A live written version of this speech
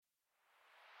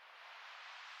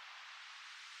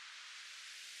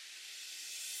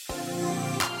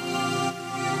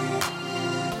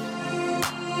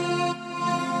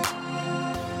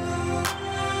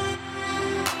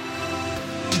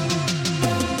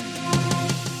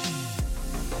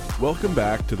Welcome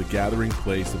back to the gathering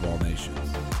place of all nations.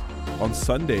 On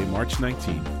Sunday, March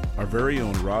 19th, our very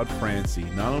own Rod Francey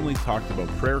not only talked about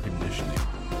prayer conditioning,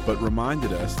 but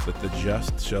reminded us that the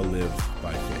just shall live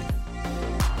by faith.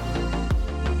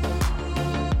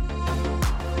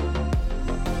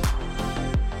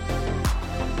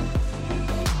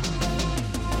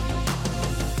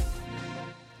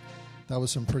 That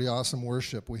was some pretty awesome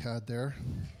worship we had there.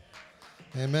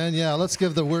 Amen. Yeah, let's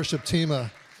give the worship team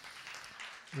a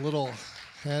little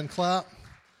hand clap.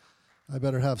 I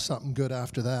better have something good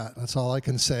after that. That's all I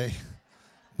can say.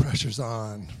 Pressure's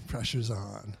on. Pressure's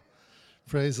on.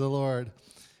 Praise the Lord.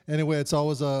 Anyway, it's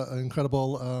always an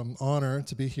incredible honor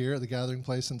to be here at the gathering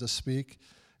place and to speak.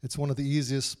 It's one of the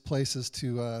easiest places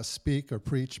to speak or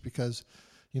preach because,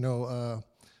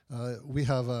 we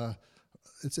have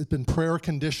it's been prayer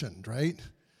conditioned, right?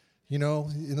 You know,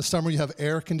 in the summer you have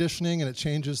air conditioning and it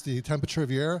changes the temperature of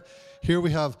your air. Here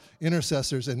we have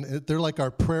intercessors and they're like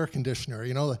our prayer conditioner.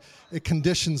 You know, it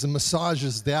conditions and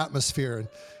massages the atmosphere and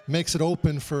makes it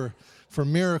open for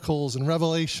miracles and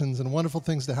revelations and wonderful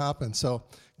things to happen. So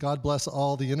God bless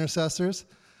all the intercessors.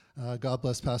 God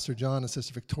bless Pastor John and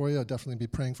Sister Victoria. I'll definitely be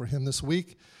praying for him this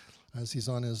week as he's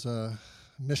on his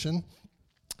mission.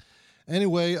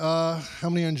 Anyway, how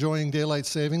many are enjoying daylight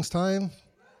savings time?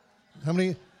 How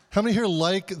many here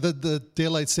like the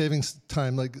daylight savings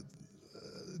time? Like,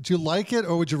 do you like it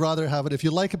or would you rather have it? If you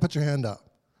like it, put your hand up.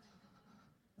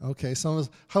 Okay, some of us,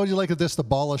 how would you like if this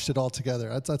abolished it altogether?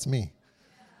 That's me.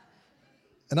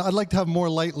 And I'd like to have more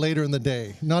light later in the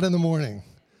day, not in the morning.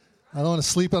 I don't want to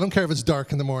sleep. I don't care if it's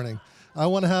dark in the morning. I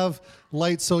want to have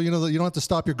light so you know that you don't have to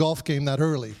stop your golf game that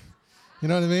early. You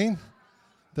know what I mean?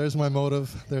 There's my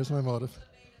motive.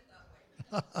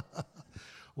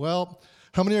 Well,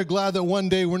 how many are glad that one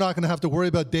day we're not going to have to worry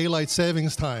about daylight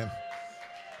savings time?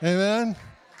 Amen?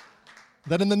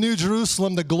 That in the New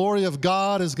Jerusalem, the glory of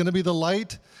God is going to be the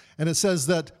light. And it says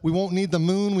that we won't need the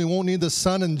moon, we won't need the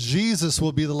sun, and Jesus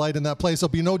will be the light in that place. There'll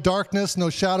be no darkness,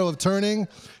 no shadow of turning.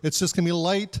 It's just going to be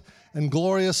light and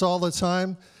glorious all the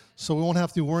time. So we won't have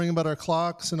to be worrying about our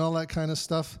clocks and all that kind of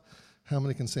stuff. How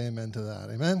many can say amen to that?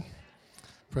 Amen?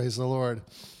 Praise the Lord.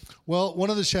 Well, one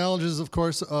of the challenges, of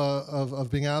course,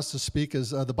 of being asked to speak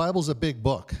is the Bible's a big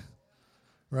book,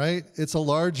 right? It's a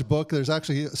large book. There's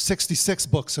actually 66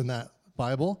 books in that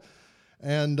Bible.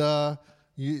 And, I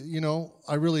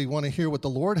really want to hear what the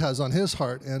Lord has on his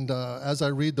heart. And as I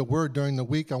read the Word during the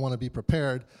week, I want to be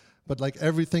prepared. But like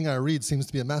everything I read seems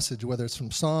to be a message, whether it's from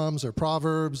Psalms or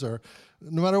Proverbs or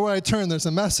no matter where I turn, there's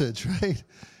a message, right?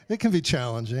 It can be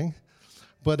challenging.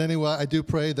 But anyway, I do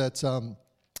pray that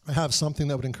I have something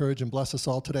that would encourage and bless us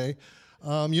all today.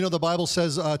 The Bible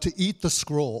says to eat the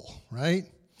scroll, right?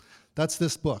 That's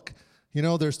this book. You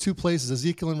know, there's two places,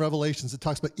 Ezekiel and Revelations, it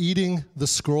talks about eating the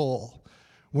scroll.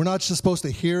 We're not just supposed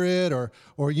to hear it or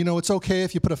it's okay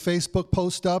if you put a Facebook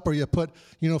post up or you put,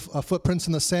 footprints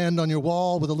in the sand on your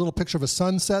wall with a little picture of a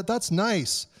sunset. That's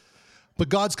nice. But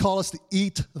God's called us to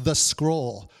eat the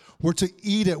scroll. We're to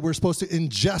eat it. We're supposed to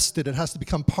ingest it. It has to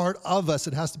become part of us.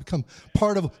 It has to become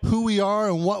part of who we are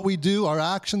and what we do, our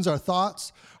actions, our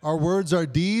thoughts, our words, our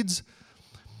deeds.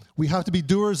 We have to be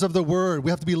doers of the word.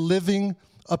 We have to be living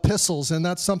epistles, and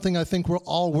that's something I think we're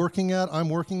all working at. I'm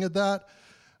working at that,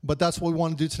 but that's what we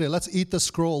want to do today. Let's eat the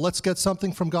scroll. Let's get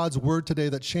something from God's word today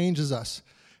that changes us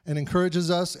and encourages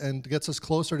us and gets us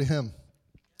closer to him.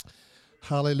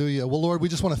 Hallelujah. Well, Lord, we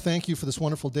just want to thank you for this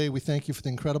wonderful day. We thank you for the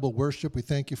incredible worship. We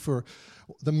thank you for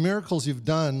the miracles you've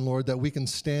done, Lord, that we can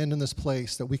stand in this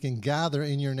place, that we can gather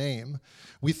in your name.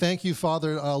 We thank you,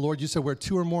 Father. Lord, you said where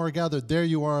two or more are gathered, there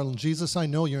you are. And Jesus, I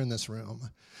know you're in this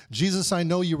room. Jesus, I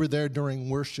know you were there during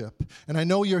worship. And I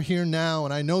know you're here now.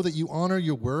 And I know that you honor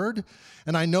your word.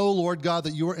 And I know, Lord God,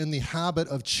 that you are in the habit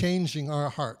of changing our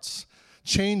hearts,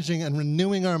 changing and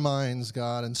renewing our minds,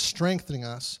 God, and strengthening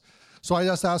us. So I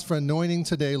just ask for anointing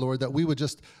today, Lord, that we would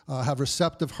just have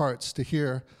receptive hearts to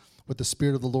hear what the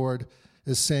Spirit of the Lord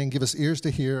is saying. Give us ears to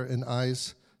hear and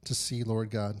eyes to see, Lord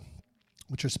God,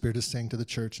 what your Spirit is saying to the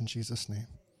church in Jesus' name.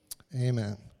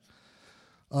 Amen.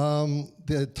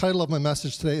 The title of my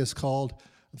message today is called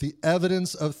The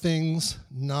Evidence of Things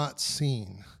Not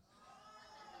Seen.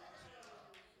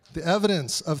 The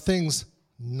evidence of things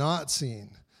not seen.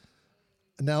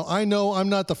 Now, I know I'm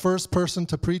not the first person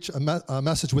to preach a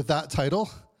message with that title,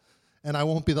 and I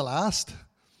won't be the last.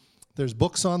 There's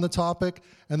books on the topic,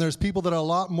 and there's people that are a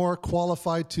lot more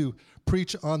qualified to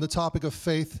preach on the topic of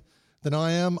faith than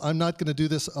I am. I'm not going to do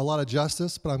this a lot of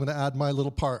justice, but I'm going to add my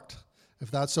little part, if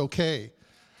that's okay.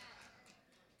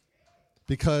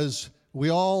 Because we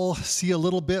all see a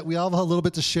little bit, we all have a little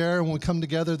bit to share, and when we come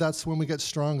together, that's when we get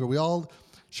stronger. We all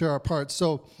share our parts.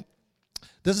 So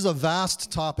This is a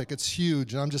vast topic. It's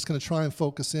huge, and I'm just going to try and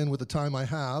focus in with the time I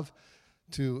have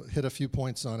to hit a few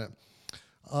points on it.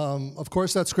 Of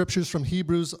course, that scripture is from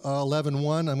Hebrews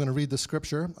 11:1. I'm going to read the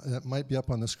scripture. It might be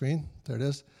up on the screen. There it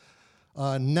is.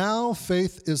 Now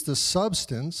faith is the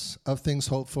substance of things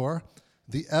hoped for,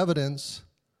 the evidence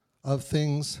of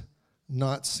things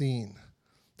not seen.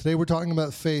 Today we're talking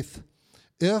about faith.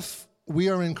 If we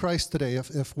are in Christ today,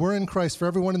 if we're in Christ, for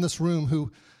everyone in this room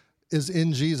who is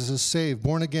in Jesus, is saved,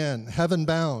 born again, heaven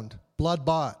bound, blood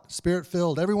bought, spirit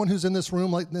filled, everyone who's in this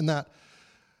room like in that,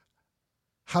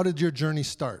 how did your journey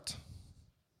start?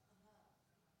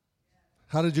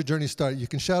 How did your journey start? You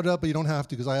can shout it out, but you don't have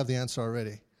to because I have the answer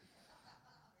already.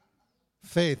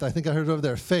 Faith. I think I heard it over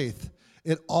there. Faith.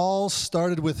 It all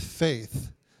started with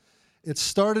faith. It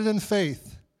started in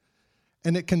faith,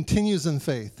 and it continues in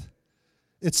faith.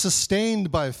 It's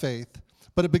sustained by faith,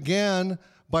 but it began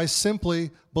by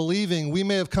simply believing. We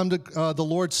may have come to the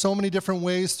Lord so many different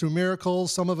ways through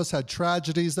miracles. Some of us had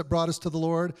tragedies that brought us to the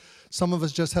Lord. Some of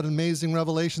us just had amazing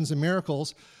revelations and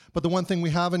miracles. But the one thing we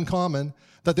have in common,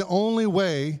 that the only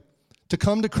way to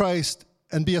come to Christ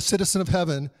and be a citizen of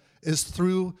heaven is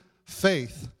through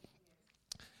faith.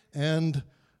 And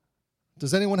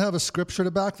does anyone have a scripture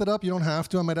to back that up? You don't have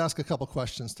to. I might ask a couple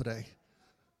questions today.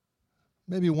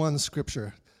 Maybe one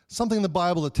scripture. Something in the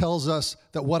Bible that tells us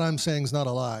that what I'm saying is not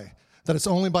a lie. That it's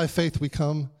only by faith we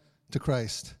come to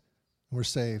Christ. And we're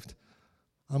saved.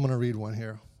 I'm going to read one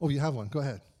here. Oh, you have one. Go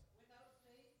ahead. Without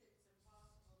faith, it's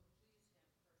impossible to please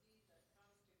him. For he that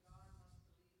comes to God must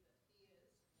believe that he is,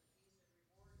 and that he is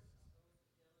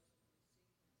a rewarder of those who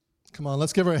diligently seek him. Come on,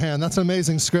 let's give her a hand. That's an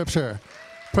amazing scripture.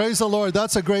 Praise the Lord.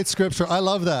 That's a great scripture. I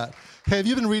love that. Hey, have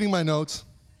you been reading my notes?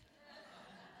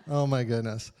 Oh, my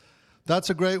goodness.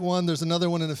 That's a great one. There's another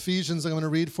one in Ephesians I'm going to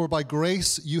read. For by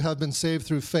grace you have been saved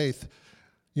through faith.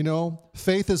 You know,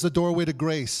 faith is the doorway to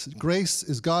grace. Grace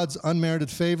is God's unmerited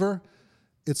favor.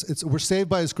 We're saved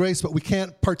by his grace, but we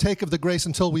can't partake of the grace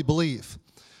until we believe.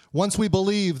 Once we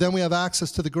believe, then we have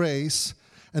access to the grace,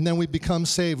 and then we become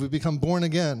saved. We become born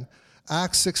again.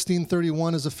 Acts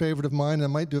 16:31 is a favorite of mine, and I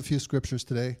might do a few scriptures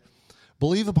today.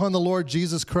 Believe upon the Lord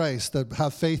Jesus Christ, that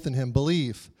have faith in him.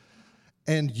 Believe,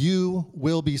 and you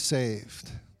will be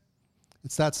saved.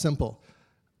 It's that simple.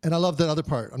 And I love that other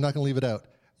part. I'm not going to leave it out.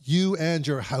 You and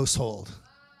your household.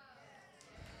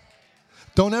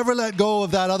 Don't ever let go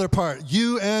of that other part.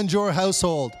 You and your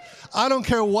household. I don't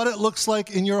care what it looks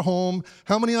like in your home,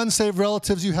 how many unsaved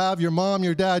relatives you have, your mom,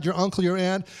 your dad, your uncle, your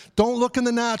aunt. Don't look in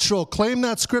the natural. Claim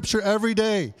that scripture every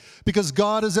day because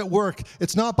God is at work.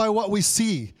 It's not by what we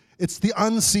see. It's the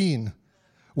unseen.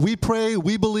 We pray,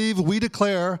 we believe, we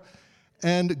declare,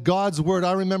 and God's word.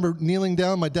 I remember kneeling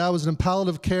down. My dad was in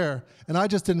palliative care, and I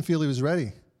just didn't feel he was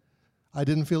ready. I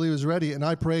didn't feel he was ready, and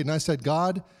I prayed, and I said,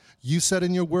 God, you said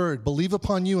in your word, believe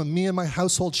upon you, and me and my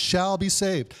household shall be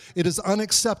saved. It is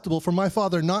unacceptable for my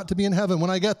Father not to be in heaven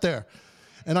when I get there.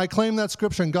 And I claimed that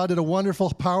scripture, and God did a wonderful,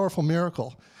 powerful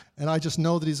miracle. And I just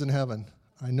know that he's in heaven.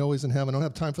 I know he's in heaven. I don't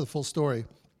have time for the full story.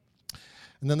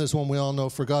 And then there's one we all know.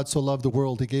 For God so loved the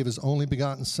world, he gave his only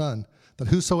begotten Son, that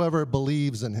whosoever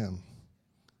believes in him,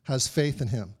 has faith in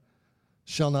him,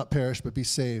 shall not perish but be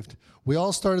saved. We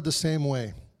all started the same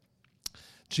way.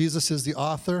 Jesus is the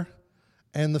author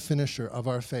and the finisher of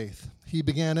our faith. He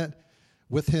began it.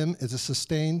 With him it is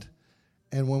sustained.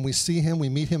 And when we see him, we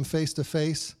meet him face to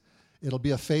face. It'll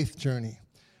be a faith journey.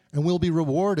 And we'll be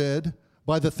rewarded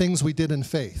by the things we did in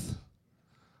faith.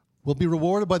 We'll be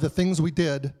rewarded by the things we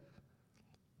did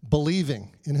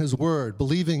believing in his word,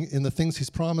 believing in the things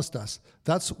he's promised us.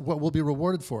 That's what we'll be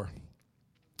rewarded for.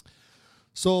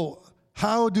 So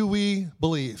how do we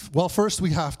believe? Well, first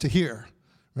we have to hear,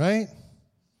 right?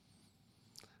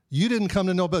 You didn't come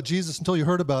to know about Jesus until you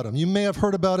heard about him. You may have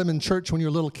heard about him in church when you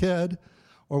were a little kid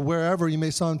or wherever. You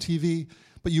may saw him on TV,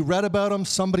 but you read about him.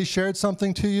 Somebody shared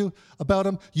something to you about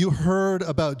him. You heard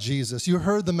about Jesus. You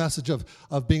heard the message of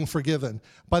being forgiven.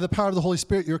 By the power of the Holy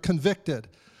Spirit, you're convicted.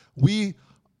 We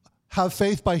have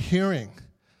faith by hearing.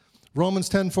 Romans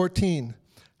 10:14.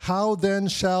 How then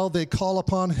shall they call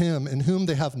upon him in whom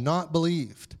they have not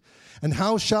believed? And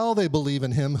how shall they believe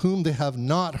in him whom they have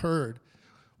not heard?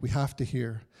 We have to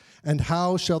hear. And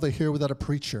how shall they hear without a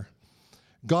preacher?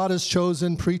 God has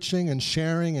chosen preaching and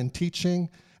sharing and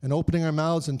teaching and opening our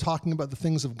mouths and talking about the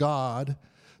things of God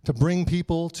to bring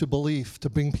people to belief, to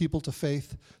bring people to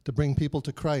faith, to bring people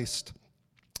to Christ.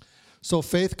 So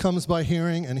faith comes by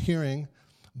hearing, and hearing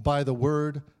by the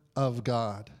word of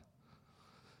God.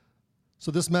 So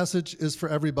this message is for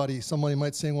everybody. Somebody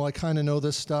might say, well, I kind of know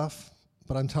this stuff,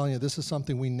 but I'm telling you, this is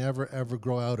something we never, ever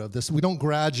grow out of. We don't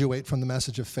graduate from the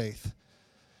message of faith.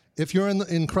 If you're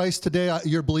in Christ today,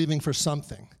 you're believing for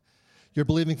something. You're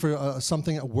believing for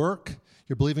something at work.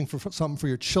 You're believing for something for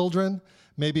your children.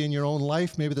 Maybe in your own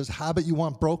life. Maybe there's a habit you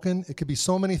want broken. It could be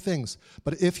so many things.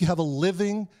 But if you have a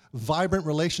living, vibrant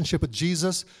relationship with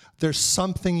Jesus, there's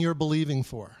something you're believing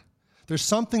for. There's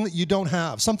something that you don't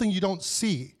have, something you don't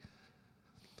see.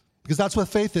 Because that's what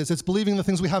faith is. It's believing the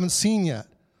things we haven't seen yet.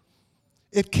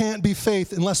 It can't be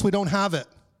faith unless we don't have it.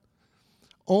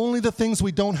 Only the things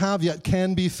we don't have yet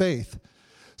can be faith.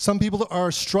 Some people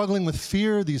are struggling with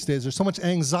fear these days. There's so much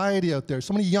anxiety out there.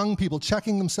 So many young people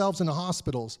checking themselves into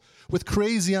hospitals with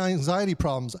crazy anxiety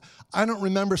problems. I don't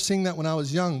remember seeing that when I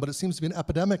was young, but it seems to be an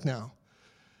epidemic now.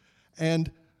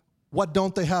 And what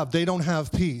don't they have? They don't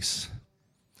have peace.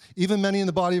 Even many in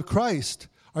the body of Christ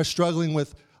are struggling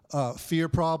with fear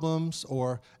problems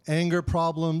or anger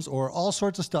problems or all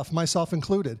sorts of stuff, myself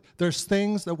included. There's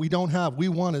things that we don't have. We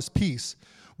want His peace.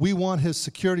 We want His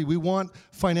security. We want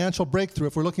financial breakthrough.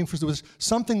 If we're looking for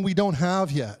something we don't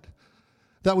have yet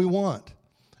that we want.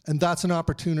 And that's an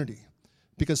opportunity.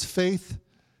 Because faith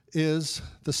is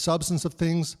the substance of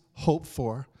things hoped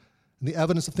for and the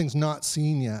evidence of things not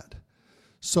seen yet.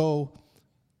 So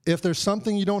if there's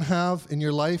something you don't have in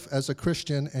your life as a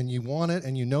Christian and you want it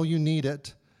and you know you need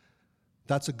it,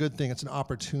 that's a good thing. It's an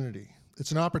opportunity.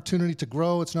 It's an opportunity to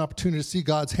grow. It's an opportunity to see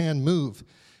God's hand move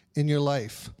in your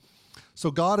life. So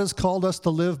God has called us to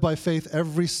live by faith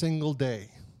every single day.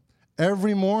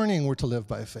 Every morning we're to live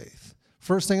by faith.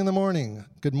 First thing in the morning,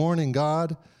 good morning,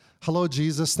 God. Hello,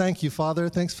 Jesus. Thank you, Father.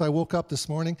 Thanks if I woke up this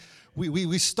morning.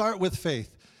 We start with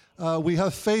faith. We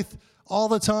have faith all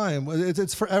the time.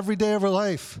 It's for every day of our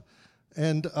life.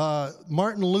 And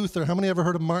Martin Luther, how many ever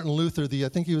heard of Martin Luther? I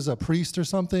think he was a priest or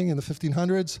something in the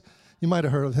 1500s. You might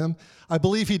have heard of him. I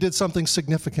believe he did something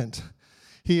significant.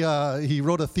 He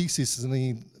wrote a thesis and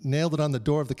he nailed it on the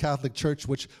door of the Catholic Church,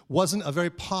 which wasn't a very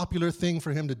popular thing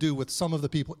for him to do with some of the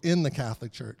people in the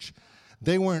Catholic Church.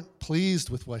 They weren't pleased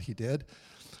with what he did.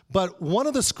 But one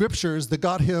of the scriptures that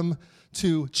got him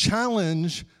to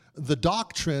challenge the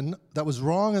doctrine that was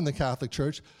wrong in the Catholic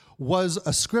Church was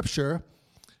a scripture,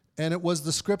 and it was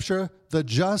the scripture, "The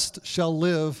just shall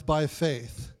live by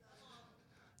faith."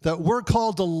 That we're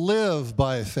called to live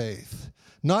by faith.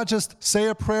 Not just say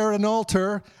a prayer at an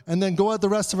altar and then go out the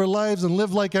rest of our lives and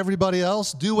live like everybody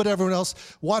else, do what everyone else,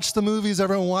 watch the movies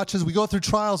everyone watches. We go through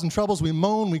trials and troubles, we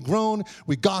moan, we groan,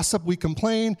 we gossip, we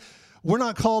complain. We're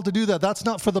not called to do that. That's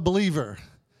not for the believer.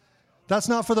 That's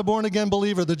not for the born-again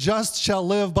believer. The just shall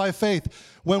live by faith.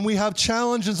 When we have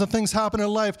challenges and things happen in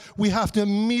life, we have to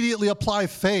immediately apply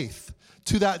faith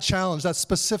to that challenge, that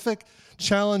specific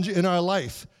challenge in our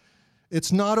life.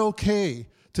 It's not okay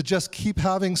to just keep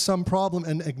having some problem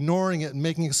and ignoring it and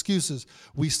making excuses.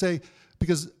 We say,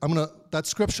 because that's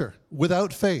scripture,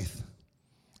 without faith,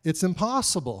 it's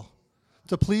impossible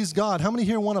to please God. How many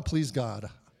here want to please God?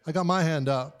 I got my hand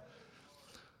up.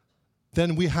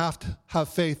 Then we have to have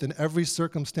faith in every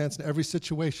circumstance, in every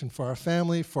situation, for our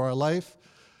family, for our life,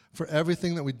 for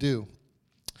everything that we do.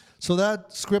 So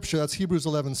that scripture, that's Hebrews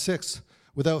 11:6,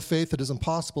 without faith it is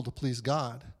impossible to please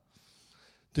God.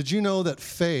 Did you know that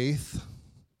faith,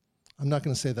 I'm not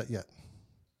going to say that yet.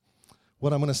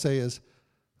 What I'm going to say is,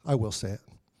 I will say it.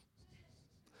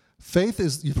 Faith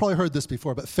is, you've probably heard this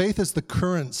before, but faith is the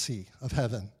currency of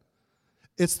heaven.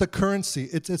 It's the currency.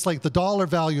 It's like the dollar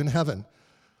value in heaven.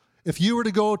 If you were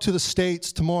to go to the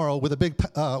States tomorrow with a big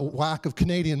whack of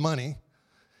Canadian money,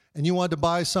 and you wanted to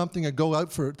buy something or go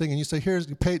out for a thing, and you say,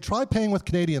 try paying with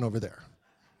Canadian over there.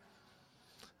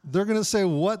 They're going to say,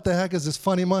 what the heck is this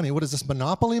funny money? What is this,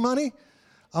 monopoly money?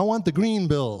 I want the green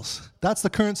bills. That's the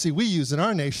currency we use in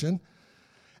our nation.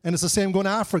 And it's the same going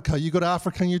to Africa. You go to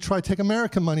Africa and you try to take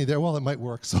American money there. Well, it might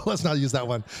work, so let's not use that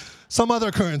one. Some other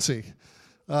currency,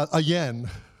 a yen.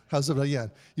 How's it a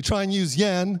yen? You try and use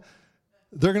yen,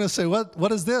 they're going to say,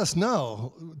 what is this?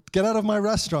 No, get out of my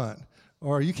restaurant.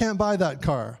 Or you can't buy that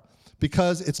car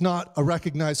because it's not a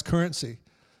recognized currency.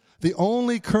 The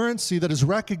only currency that is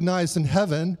recognized in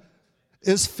heaven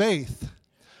is faith.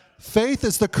 Faith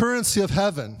is the currency of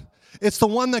heaven. It's the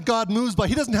one that God moves by.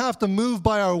 He doesn't have to move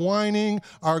by our whining,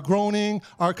 our groaning,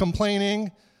 our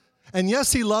complaining. And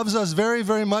yes, He loves us very,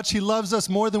 very much. He loves us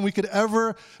more than we could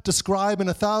ever describe in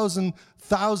 1,000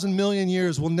 million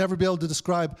years. We'll never be able to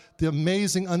describe the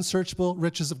amazing, unsearchable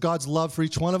riches of God's love for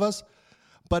each one of us.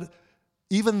 But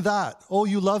even that, oh,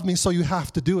 you love me, so you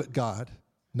have to do it, God.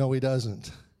 No, He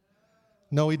doesn't.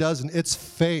 No, He doesn't. It's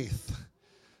faith.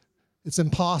 It's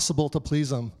impossible to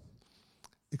please Him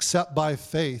except by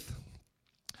faith.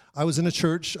 I was in a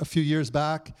church a few years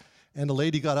back, and a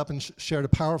lady got up and shared a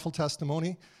powerful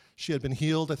testimony. She had been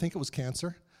healed, I think it was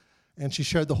cancer, And she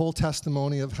shared the whole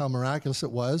testimony of how miraculous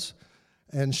it was.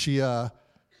 And she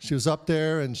was up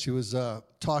there, and she was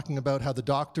talking about how the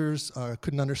doctors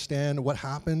couldn't understand what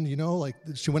happened, like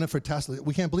she went in for a test. Like,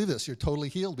 we can't believe this. You're totally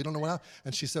healed. We don't know what happened.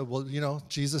 And she said, well,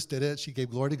 Jesus did it. She gave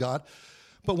glory to God.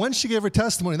 But when she gave her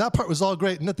testimony, that part was all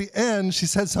great. And at the end, she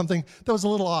said something that was a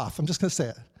little off. I'm just going to say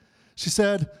it. She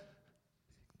said,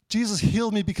 Jesus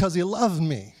healed me because he loved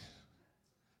me.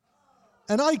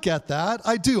 And I get that.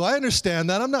 I do. I understand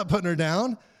that. I'm not putting her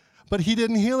down. But he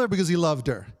didn't heal her because he loved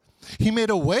her. He made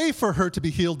a way for her to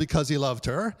be healed because he loved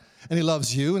her. And he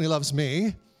loves you and he loves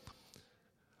me.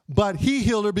 But he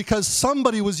healed her because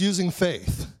somebody was using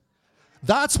faith.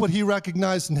 That's what he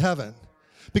recognized in heaven.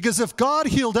 Because if God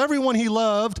healed everyone he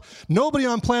loved, nobody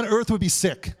on planet Earth would be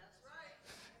sick.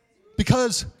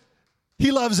 Because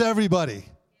he loves everybody.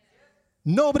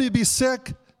 Nobody would be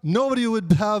sick. Nobody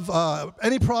would have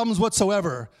any problems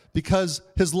whatsoever. Because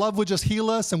his love would just heal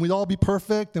us and we'd all be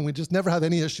perfect and we'd just never have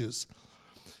any issues.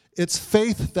 It's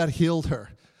faith that healed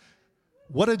her.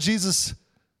 What did Jesus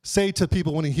say to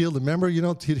people when he healed them? Remember,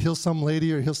 he'd heal some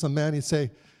lady or heal some man. He'd say,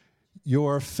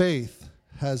 your faith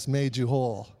has made you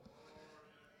whole.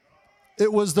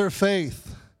 It was their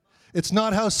faith. It's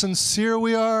not how sincere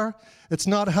we are. It's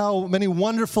not how many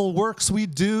wonderful works we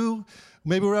do.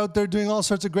 Maybe we're out there doing all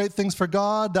sorts of great things for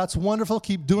God. That's wonderful.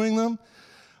 Keep doing them.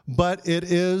 But it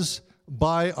is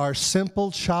by our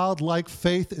simple childlike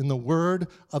faith in the word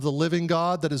of the living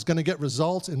God that is going to get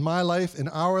results in my life, in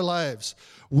our lives.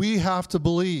 We have to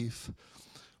believe.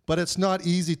 But it's not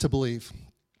easy to believe.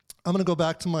 I'm going to go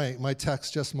back to my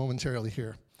text just momentarily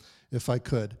here, if I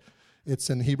could.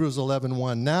 It's in Hebrews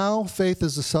 11:1. Now faith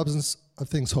is the substance of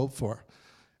things hoped for.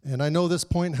 And I know this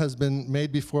point has been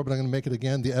made before, but I'm going to make it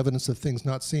again, the evidence of things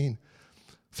not seen.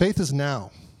 Faith is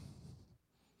now.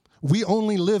 We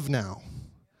only live now.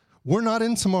 We're not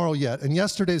in tomorrow yet, and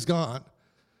yesterday's gone.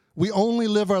 We only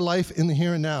live our life in the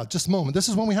here and now. Just a moment. This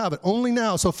is when we have it. Only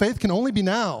now. So faith can only be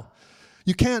now.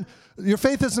 Your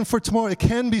faith isn't for tomorrow. It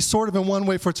can be sort of in one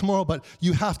way for tomorrow, but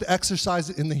you have to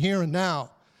exercise it in the here and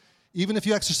now. Even if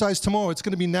you exercise tomorrow, it's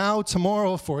going to be now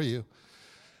tomorrow for you.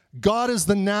 God is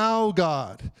the now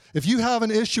God. If you have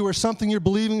an issue or something you're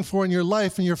believing for in your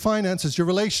life, in your finances, your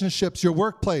relationships, your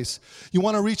workplace, you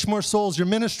want to reach more souls, your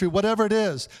ministry, whatever it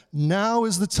is, now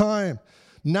is the time.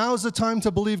 Now is the time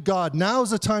to believe God. Now is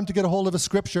the time to get a hold of a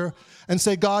scripture and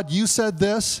say, God, you said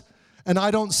this, and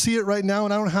I don't see it right now,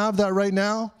 and I don't have that right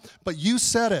now, but you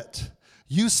said it.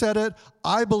 You said it.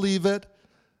 I believe it.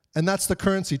 And that's the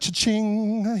currency.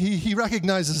 Cha-ching. He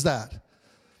recognizes that.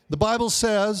 The Bible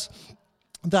says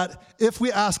that if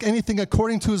we ask anything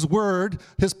according to his word,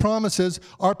 his promises,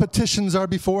 our petitions are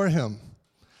before him.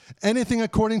 Anything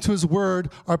according to his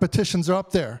word, our petitions are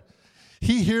up there.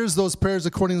 He hears those prayers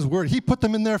according to his word. He put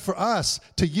them in there for us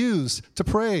to use, to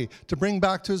pray, to bring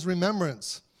back to his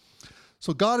remembrance.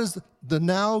 So God is the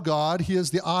now God. He is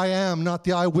the I am, not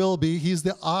the I will be. He's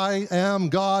the I am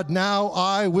God. Now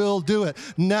I will do it.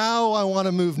 Now I want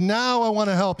to move. Now I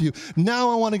want to help you. Now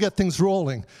I want to get things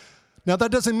rolling. Now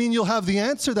that doesn't mean you'll have the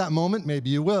answer that moment. Maybe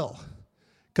you will.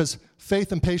 Because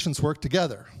faith and patience work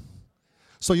together.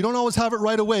 So you don't always have it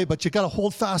right away, but you got to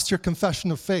hold fast to your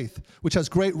confession of faith, which has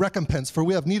great recompense, for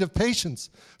we have need of patience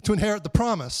to inherit the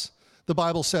promise. The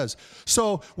Bible says.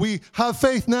 So we have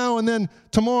faith now, and then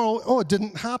tomorrow, it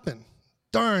didn't happen.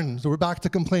 Darn, so we're back to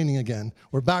complaining again.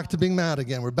 We're back to being mad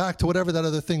again. We're back to whatever that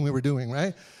other thing we were doing,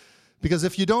 right? Because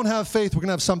if you don't have faith, we're going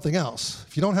to have something else.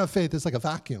 If you don't have faith, it's like a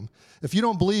vacuum. If you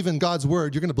don't believe in God's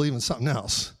word, you're going to believe in something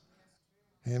else.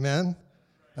 Amen?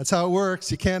 That's how it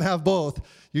works. You can't have both.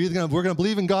 We're going to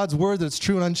believe in God's word that it's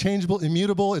true and unchangeable,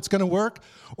 immutable, it's going to work,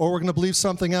 or we're going to believe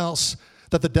something else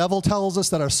that the devil tells us,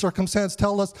 that our circumstance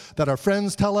tells us, that our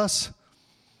friends tell us.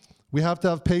 We have to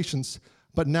have patience,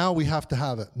 but now we have to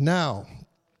have it. Now,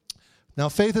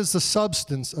 faith is the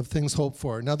substance of things hoped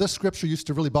for. Now, this scripture used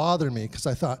to really bother me because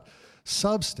I thought,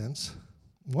 substance?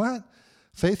 What?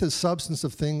 Faith is substance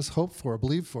of things hoped for,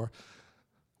 believed for.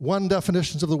 One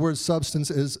definition of the word substance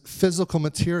is physical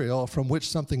material from which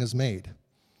something is made.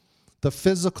 The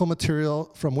physical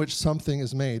material from which something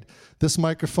is made. This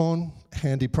microphone,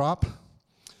 handy prop.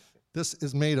 This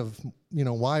is made of,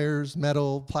 wires,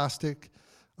 metal, plastic,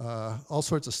 all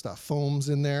sorts of stuff, foams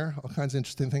in there, all kinds of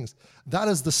interesting things. That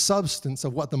is the substance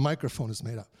of what the microphone is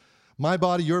made of. My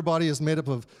body, your body is made up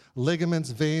of ligaments,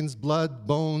 veins, blood,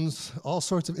 bones, all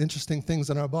sorts of interesting things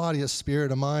in our body, a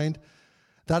spirit, a mind.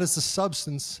 That is the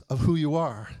substance of who you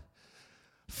are.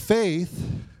 Faith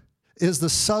is the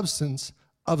substance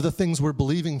of the things we're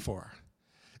believing for.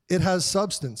 It has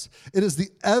substance. It is the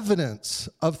evidence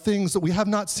of things that we have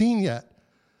not seen yet.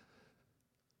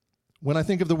 When I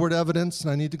think of the word evidence, and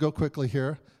I need to go quickly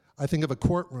here, I think of a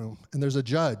courtroom, and there's a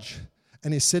judge,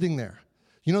 and he's sitting there.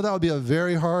 You know, that would be a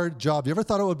very hard job. You ever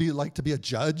thought it would be like to be a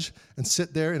judge and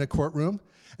sit there in a courtroom?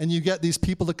 And you get these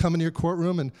people to come into your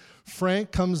courtroom, and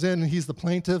Frank comes in, and he's the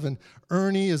plaintiff, and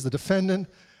Ernie is the defendant.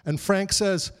 And Frank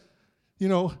says, you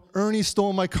know, Ernie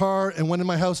stole my car and went in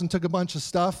my house and took a bunch of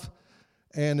stuff.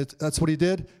 And that's what he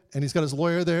did. And he's got his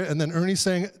lawyer there. And then Ernie's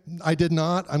saying, I did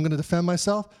not. I'm going to defend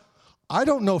myself. I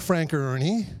don't know Frank or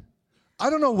Ernie. I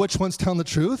don't know which one's telling the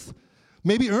truth.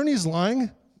 Maybe Ernie's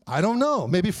lying. I don't know.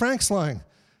 Maybe Frank's lying.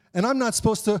 And I'm not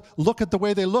supposed to look at the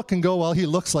way they look and go, well, he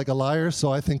looks like a liar,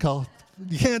 so I think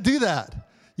You can't do that.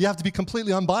 You have to be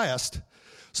completely unbiased.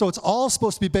 So it's all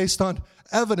supposed to be based on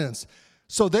evidence.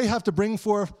 So they have to bring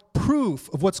forth proof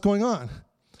of what's going on.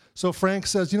 So Frank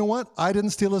says, you know what? I didn't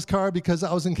steal his car because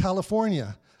I was in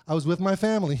California. I was with my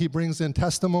family. He brings in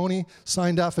testimony,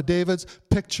 signed affidavits,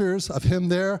 pictures of him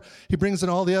there. He brings in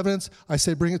all the evidence. I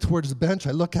say, bring it towards the bench.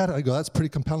 I look at it. I go, that's pretty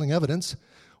compelling evidence.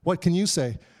 What can you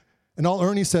say? And all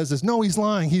Ernie says is, no, he's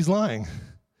lying. He's lying.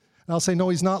 And I'll say, no,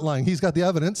 he's not lying. He's got the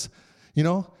evidence. You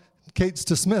know, Kate's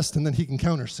dismissed, and then he can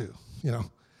countersue, you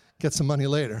know, get some money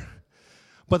later.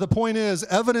 But the point is,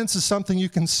 evidence is something you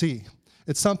can see.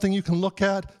 It's something you can look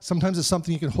at. Sometimes it's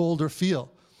something you can hold or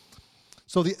feel.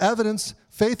 So the evidence,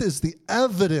 faith is the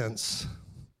evidence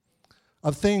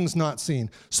of things not seen.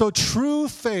 So true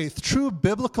faith, true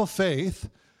biblical faith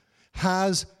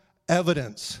has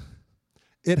evidence.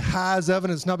 It has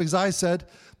evidence, not because I said,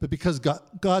 but because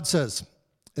God says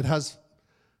it has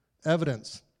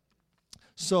evidence.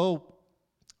 So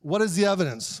what is the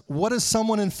evidence? What does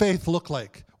someone in faith look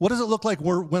like? What does it look like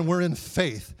when we're in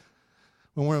faith?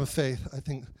 When we're in faith, I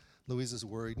think Louise is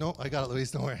worried. No, I got it,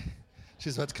 Louise, don't worry.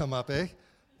 She's about to come up, eh?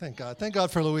 Thank God. Thank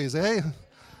God for Louise, eh?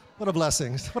 What a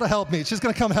blessing. What a helpmeet. She's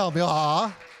going to come help me.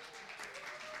 Aw.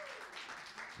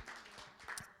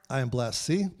 I am blessed.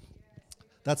 See?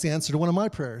 That's the answer to one of my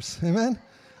prayers. Amen?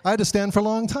 I had to stand for a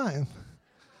long time.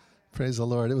 Praise the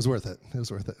Lord. It was worth it. It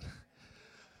was worth it.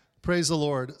 Praise the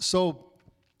Lord. So,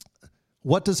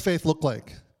 what does faith look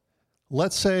like?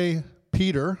 Let's say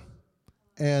Peter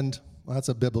and, well, that's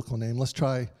a biblical name. Let's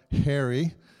try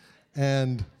Harry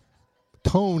and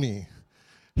Tony.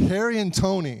 Harry and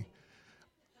Tony,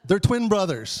 they're twin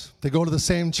brothers. They go to the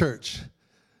same church.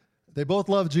 They both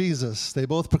love Jesus. They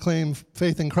both proclaim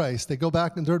faith in Christ. They go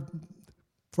back and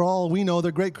for all we know,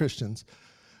 they're great Christians.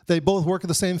 They both work at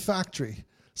the same factory.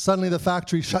 Suddenly the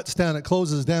factory shuts down, it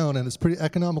closes down, and it's pretty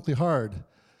economically hard.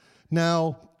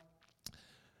 Now,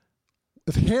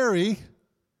 if Harry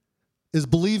is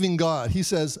believing God, he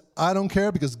says, I don't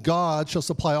care because God shall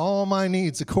supply all my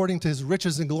needs according to his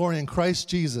riches and glory in Christ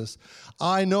Jesus.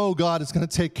 I know God is going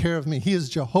to take care of me. He is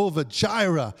Jehovah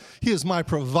Jireh. He is my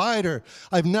provider.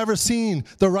 I've never seen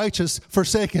the righteous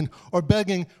forsaken or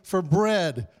begging for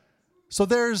bread. So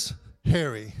there's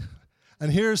Harry.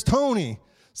 And here's Tony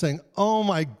saying, oh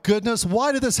my goodness,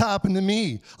 why did this happen to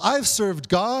me? I've served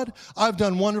God. I've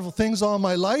done wonderful things all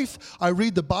my life. I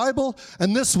read the Bible,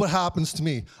 and this is what happens to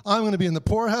me. I'm going to be in the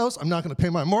poorhouse. I'm not going to pay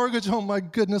my mortgage. Oh my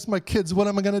goodness, my kids, what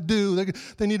am I going to do?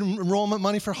 They need enrollment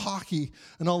money for hockey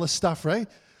and all this stuff, right?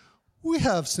 We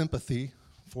have sympathy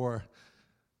for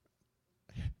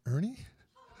Ernie?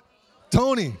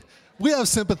 Tony. We have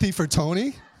sympathy for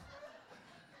Tony.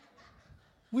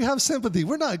 We have sympathy.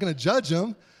 We're not going to judge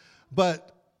him, but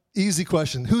easy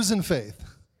question. Who's in faith?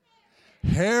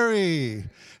 Harry.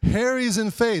 Harry's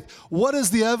in faith. What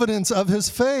is the evidence of his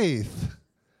faith?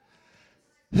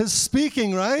 His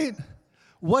speaking, right?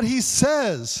 What he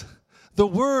says, the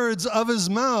words of his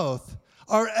mouth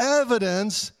are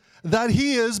evidence that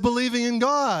he is believing in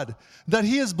God, that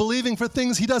he is believing for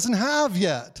things he doesn't have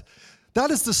yet.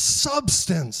 That is the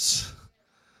substance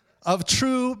of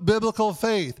true biblical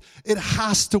faith. It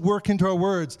has to work into our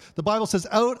words. The Bible says,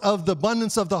 out of the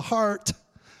abundance of the heart,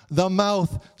 the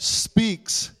mouth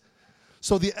speaks.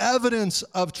 So the evidence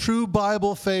of true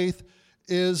Bible faith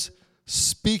is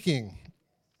speaking.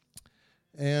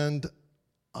 And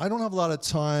I don't have a lot of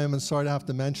time, and sorry to have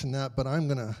to mention that, but I'm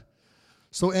going to.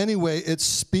 So anyway, it's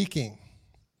speaking.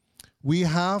 We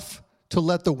have to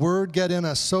let the word get in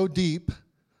us so deep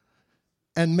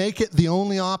and make it the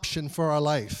only option for our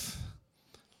life.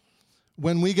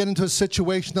 When we get into a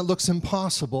situation that looks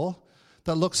impossible,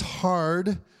 that looks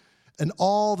hard, and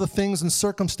all the things and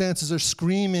circumstances are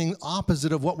screaming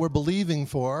opposite of what we're believing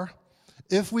for,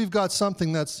 if we've got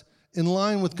something that's in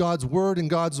line with God's word and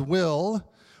God's will,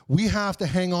 we have to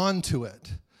hang on to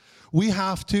it. We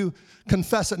have to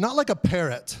confess it, not like a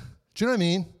parrot. Do you know what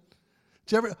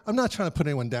I mean? I'm not trying to put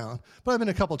anyone down, but I've been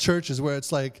in a couple churches where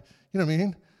it's like, you know what I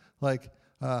mean? Like,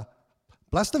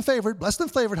 Blessed and favored,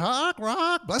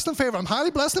 rock, blessed and favored. I'm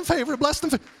highly blessed and favored, blessed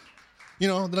and favored.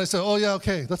 Then I say, oh, yeah,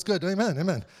 okay, that's good. Amen.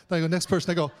 Then I go, next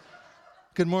person, I go,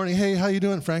 good morning. Hey, how you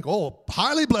doing, Frank? Oh,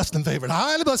 highly blessed and favored,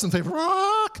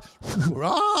 rock,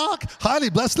 highly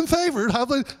blessed and favored.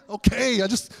 Okay,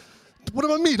 what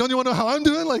about me? Don't you want to know how I'm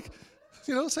doing?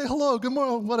 Say hello, good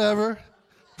morning, whatever.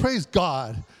 Praise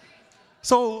God.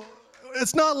 So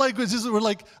it's not like we're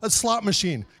like a slot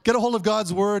machine. Get a hold of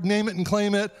God's word, name it and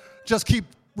claim it. Just keep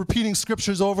repeating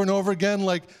scriptures over and over again.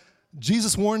 Like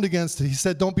Jesus warned against it. He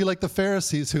said, don't be like the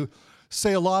Pharisees who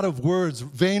say a lot of words,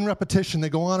 vain repetition. They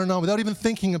go on and on without even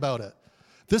thinking about it.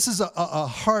 This is a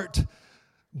heart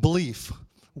belief.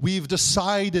 We've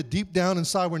decided deep down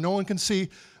inside where no one can see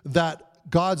that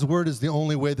God's word is the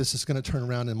only way this is going to turn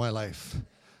around in my life.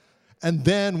 And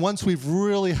then once we've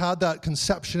really had that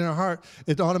conception in our heart,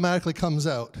 it automatically comes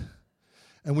out.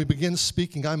 And we begin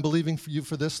speaking, I'm believing for you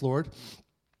for this, Lord.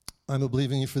 I'm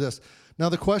believing you for this. Now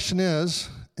the question is,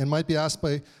 and might be asked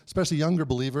by especially younger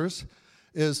believers,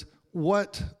 is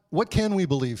what can we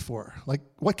believe for?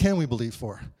 What can we believe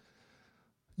for?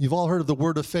 You've all heard of the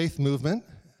Word of Faith movement.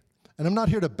 And I'm not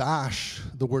here to bash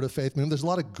the Word of Faith movement. There's a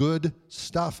lot of good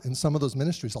stuff in some of those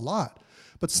ministries, a lot.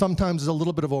 But sometimes there's a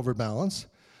little bit of overbalance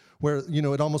where,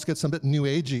 it almost gets a bit new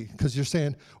agey because you're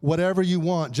saying, whatever you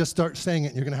want, just start saying it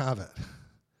and you're going to have it.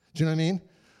 Do you know what I mean?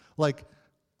 Like,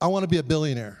 I want to be a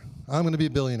billionaire. I'm going to be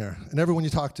a billionaire. And everyone you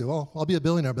talk to, oh, I'll be a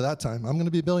billionaire by that time. I'm going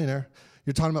to be a billionaire.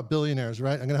 You're talking about billionaires,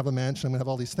 right? I'm going to have a mansion. I'm going to have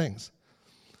all these things.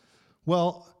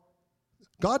 Well,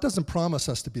 God doesn't promise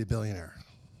us to be a billionaire.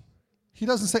 He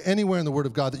doesn't say anywhere in the Word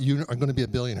of God that you are going to be a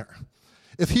billionaire.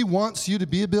 If he wants you to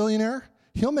be a billionaire,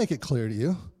 he'll make it clear to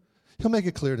you. He'll make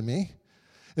it clear to me.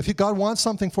 If God wants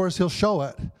something for us, he'll show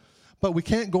it. But we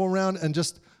can't go around and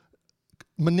just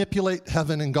manipulate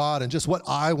heaven and God and just what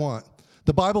I want.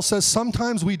 The Bible says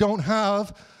sometimes we don't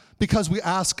have because we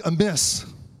ask amiss,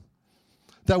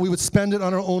 that we would spend it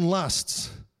on our own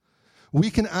lusts. We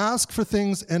can ask for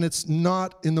things and it's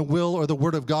not in the will or the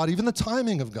Word of God, even the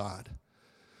timing of God.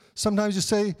 Sometimes you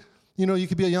say, you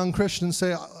could be a young Christian and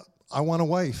say, I want a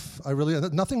wife.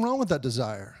 Nothing wrong with that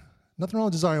desire. Nothing wrong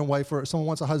with desiring a wife or someone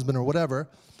wants a husband or whatever.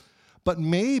 But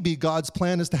maybe God's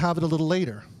plan is to have it a little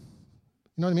later.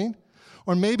 You know what I mean?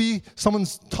 Or maybe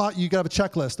someone's taught you got to have a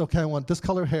checklist. Okay, I want this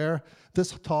color hair,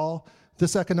 this tall,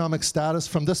 this economic status,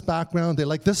 from this background. They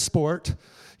like this sport,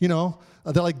 they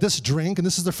like this drink, and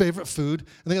this is their favorite food.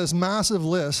 And they got this massive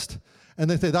list. And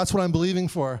they say, that's what I'm believing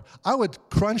for. I would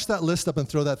crunch that list up and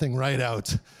throw that thing right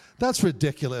out. That's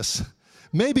ridiculous.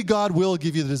 Maybe God will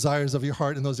give you the desires of your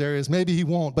heart in those areas. Maybe he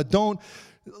won't. But don't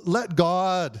let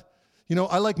God,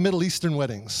 I like Middle Eastern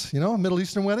weddings. Middle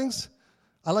Eastern weddings?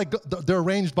 They're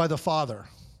arranged by the father.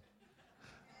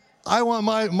 I want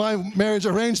my marriage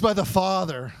arranged by the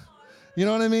father. You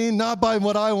know what I mean? Not by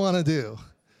what I want to do.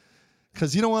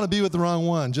 Because you don't want to be with the wrong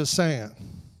one, just saying.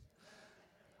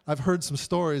 I've heard some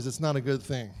stories, it's not a good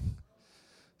thing.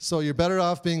 So you're better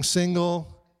off being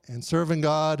single and serving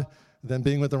God than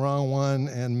being with the wrong one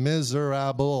and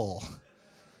miserable.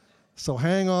 So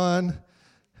hang on.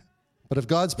 But if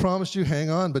God's promised you, hang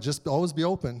on, but just always be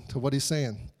open to what he's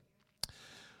saying.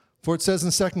 For it says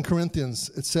in 2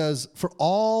 Corinthians, it says, for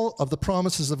all of the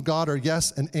promises of God are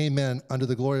yes and amen unto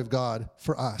the glory of God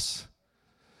for us.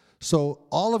 So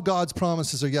all of God's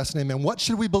promises are yes and amen. What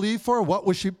should we believe for? What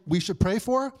we should pray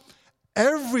for?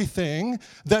 Everything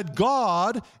that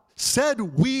God said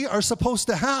we are supposed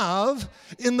to have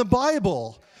in the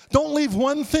Bible. Don't leave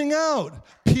one thing out.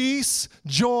 Peace,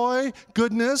 joy,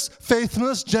 goodness,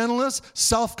 faithfulness, gentleness,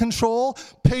 self-control,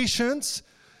 patience,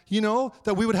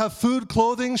 that we would have food,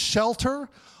 clothing, shelter,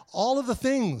 all of the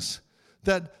things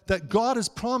that God has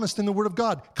promised in the Word of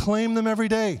God. Claim them every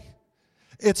day.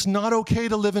 It's not okay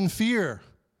to live in fear.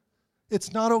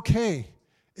 It's not okay.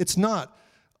 It's not.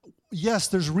 Yes,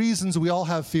 there's reasons we all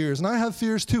have fears, and I have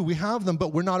fears too. We have them,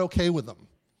 but we're not okay with them.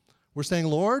 We're saying,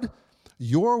 Lord,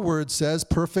 your word says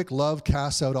perfect love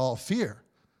casts out all fear.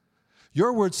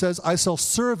 Your word says, I shall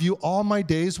serve you all my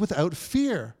days without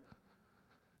fear.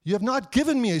 You have not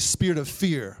given me a spirit of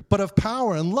fear, but of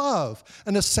power and love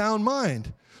and a sound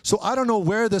mind. So I don't know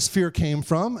where this fear came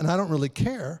from, and I don't really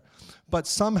care. But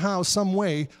somehow, some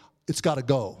way, it's got to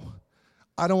go.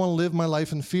 I don't want to live my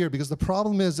life in fear because the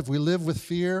problem is if we live with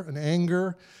fear and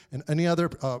anger and any other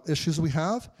issues we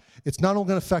have, it's not only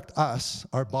going to affect us,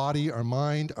 our body, our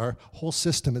mind, our whole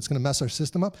system. It's going to mess our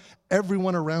system up.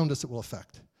 Everyone around us it will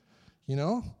affect.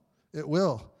 It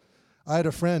will. I had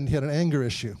a friend, he had an anger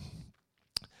issue.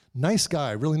 Nice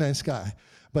guy, really nice guy.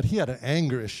 But he had an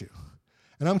anger issue.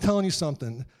 And I'm telling you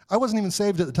something, I wasn't even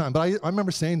saved at the time, but I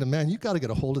remember saying to him, man, you got to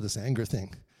get a hold of this anger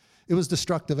thing. It was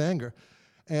destructive anger.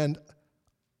 And,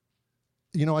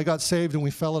 I got saved and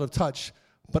we fell out of touch.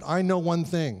 But I know one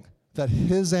thing, that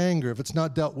his anger, if it's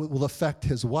not dealt with, will affect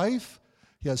his wife.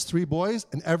 He has 3 boys,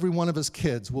 and every one of his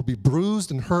kids will be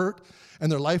bruised and hurt,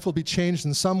 and their life will be changed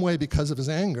in some way because of his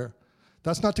anger.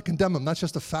 That's not to condemn him. That's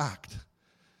just a fact.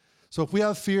 So if we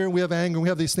have fear, we have anger, we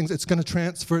have these things, it's going to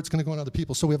transfer, it's going to go on other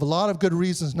people. So we have a lot of good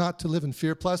reasons not to live in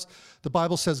fear. Plus, the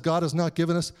Bible says God has not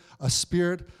given us a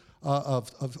spirit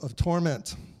of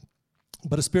torment,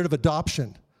 but a spirit of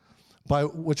adoption, by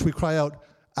which we cry out,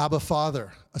 Abba,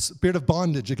 Father. A spirit of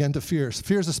bondage, again, to fear.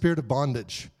 Fear is a spirit of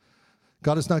bondage.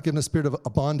 God has not given a spirit of a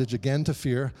bondage, again, to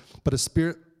fear, but a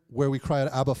spirit where we cry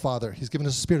out, Abba, Father. He's given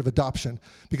us a spirit of adoption.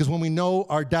 Because when we know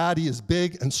our daddy is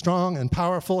big and strong and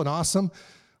powerful and awesome,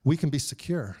 we can be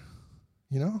secure,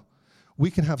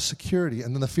 We can have security,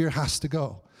 and then the fear has to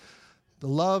go. The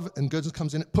love and goodness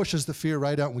comes in, it pushes the fear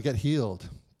right out, and we get healed.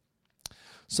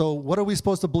 So what are we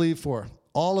supposed to believe for?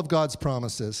 All of God's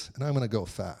promises, and I'm going to go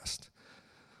fast.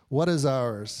 What is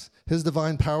ours? His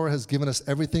divine power has given us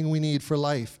everything we need for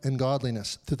life and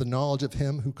godliness through the knowledge of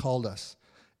him who called us.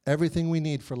 Everything we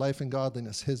need for life and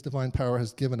godliness, his divine power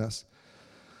has given us.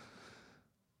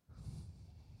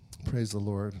 Praise the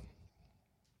Lord.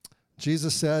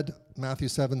 Jesus said, Matthew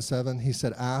 7:7, he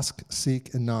said, ask,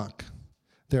 seek, and knock.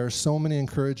 There are so many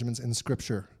encouragements in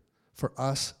Scripture for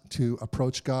us to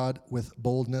approach God with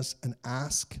boldness and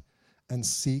ask and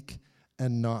seek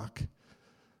and knock.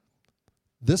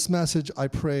 This message, I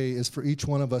pray, is for each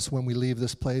one of us when we leave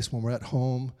this place, when we're at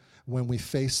home, when we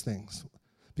face things.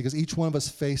 Because each one of us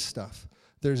face stuff.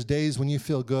 There's days when you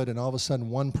feel good, and all of a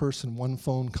sudden one person, one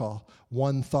phone call,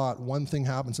 one thought, one thing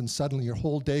happens, and suddenly your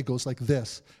whole day goes like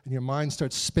this, and your mind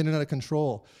starts spinning out of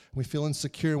control. And we feel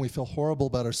insecure, and we feel horrible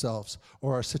about ourselves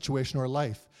or our situation or our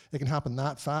life. It can happen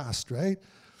that fast, right?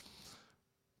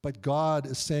 But God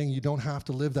is saying you don't have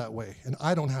to live that way, and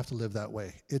I don't have to live that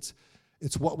way. It's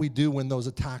what we do when those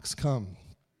attacks come.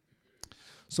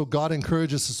 So God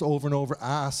encourages us over and over,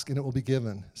 ask and it will be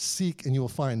given. Seek and you will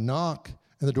find. Knock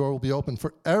and the door will be open.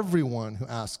 For everyone who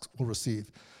asks will receive.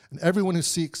 And everyone who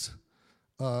seeks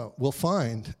will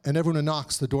find. And everyone who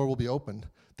knocks, the door will be opened.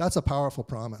 That's a powerful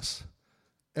promise.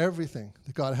 Everything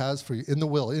that God has for you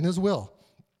in his will.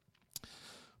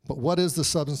 But what is the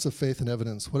substance of faith and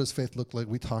evidence? What does faith look like?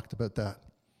 We talked about that.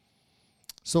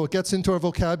 So it gets into our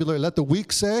vocabulary. Let the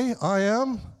weak say, I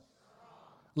am.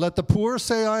 Let the poor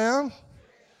say, I am.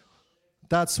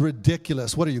 That's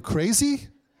ridiculous. What, are you crazy?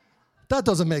 That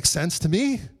doesn't make sense to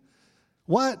me.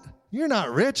 What? You're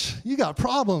not rich. You got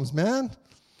problems, man.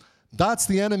 That's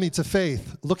the enemy to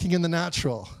faith, looking in the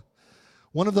natural.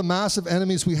 One of the massive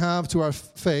enemies we have to our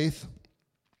faith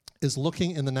is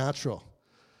looking in the natural.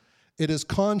 It is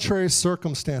contrary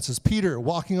circumstances. Peter,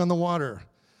 walking on the water,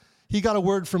 he got a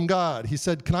word from God. He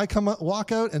said, can I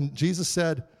walk out? And Jesus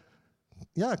said,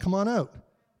 yeah, come on out.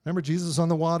 Remember, Jesus was on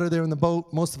the water there in the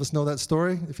boat. Most of us know that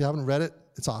story. If you haven't read it,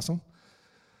 it's awesome.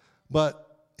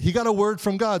 But he got a word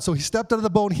from God. So he stepped out of the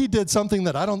boat and he did something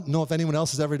that I don't know if anyone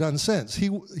else has ever done since.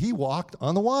 He walked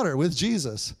on the water with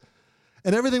Jesus.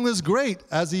 And everything was great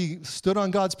as he stood on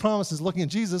God's promises looking at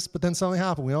Jesus, but then something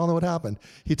happened. We all know what happened.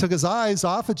 He took his eyes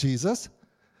off of Jesus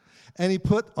and he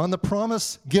put on the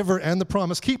promise giver and the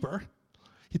promise keeper.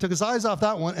 He took his eyes off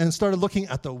that one and started looking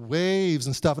at the waves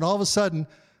and stuff. And all of a sudden,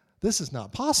 this is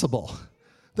not possible.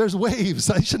 There's waves.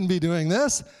 I shouldn't be doing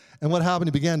this. And what happened?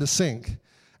 He began to sink.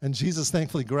 And Jesus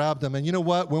thankfully grabbed him. And you know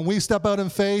what? When we step out in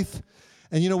faith,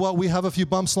 and you know what? We have a few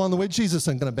bumps along the way. Jesus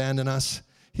isn't going to abandon us.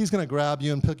 He's going to grab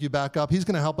you and pick you back up. He's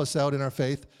going to help us out in our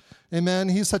faith. Amen.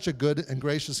 He's such a good and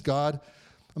gracious God.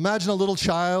 Imagine a little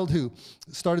child who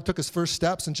took his first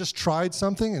steps and just tried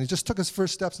something, and he just took his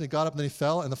first steps and he got up and then he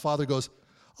fell, and the father goes,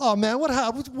 oh man, what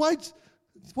happened? Why?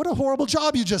 What a horrible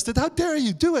job you just did. How dare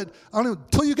you do it? I don't know.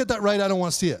 Until you get that right, I don't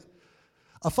want to see it.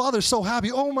 A father's so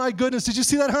happy. Oh my goodness, did you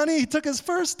see that, honey? He took his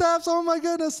first steps. Oh my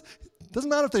goodness. Doesn't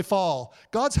matter if they fall.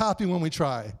 God's happy when we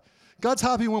try. God's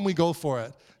happy when we go for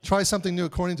it. Try something new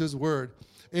according to his word.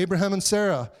 Abraham and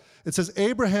Sarah. It says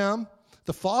Abraham,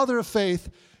 the father of faith,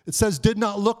 it says, did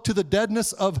not look to the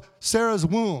deadness of Sarah's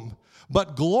womb,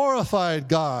 but glorified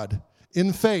God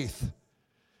in faith.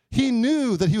 He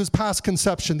knew that he was past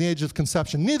conception, the age of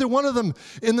conception. Neither one of them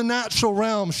in the natural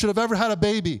realm should have ever had a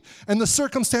baby. And the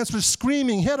circumstance was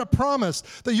screaming. He had a promise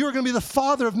that you were going to be the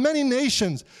father of many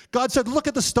nations. God said, look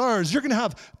at the stars. You're going to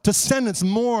have descendants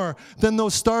more than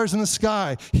those stars in the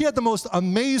sky. He had the most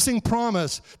amazing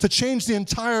promise to change the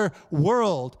entire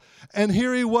world. And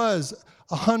here he was,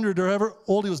 100 or ever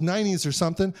old. He was 90s or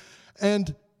something.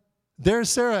 And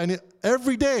there's Sarah, and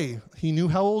every day he knew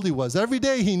how old he was. Every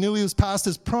day he knew he was past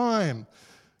his prime.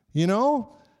 you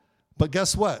know? But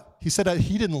guess what? He said that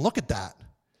he didn't look at that.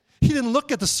 He didn't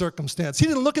look at the circumstance. He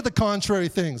didn't look at the contrary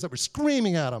things that were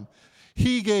screaming at him.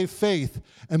 He gave faith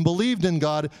and believed in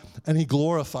God, and he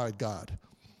glorified God.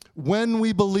 When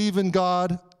we believe in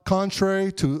God,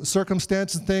 contrary to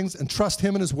circumstances and things, and trust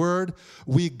him in his word,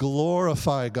 we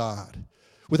glorify God.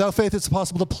 Without faith, it's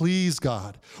impossible to please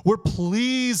God. We're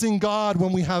pleasing God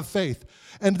when we have faith.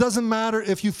 And it doesn't matter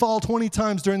if you fall 20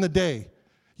 times during the day.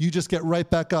 You just get right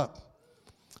back up.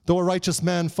 Though a righteous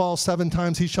man fall 7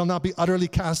 times, he shall not be utterly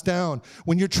cast down.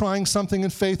 When you're trying something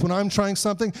in faith, when I'm trying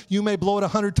something, you may blow it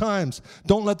 100 times.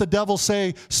 Don't let the devil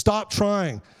say, stop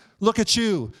trying. Look at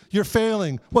you. You're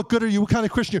failing. What good are you? What kind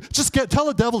of Christian are you? Just tell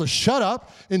the devil to shut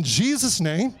up in Jesus'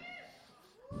 name.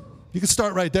 You can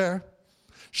start right there.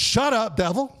 Shut up,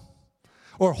 devil.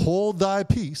 Or hold thy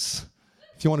peace,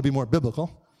 if you want to be more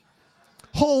biblical.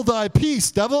 Hold thy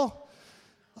peace, devil.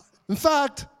 In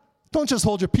fact, don't just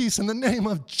hold your peace in the name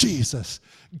of Jesus.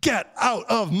 Get out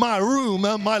of my room,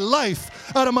 out of my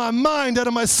life, out of my mind, out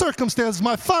of my circumstances,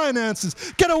 my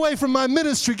finances. Get away from my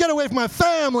ministry. Get away from my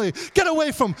family. Get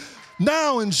away from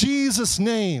now in Jesus'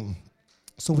 name.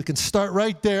 So we can start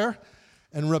right there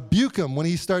and rebuke him when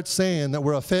he starts saying that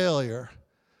we're a failure,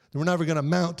 that we're never going to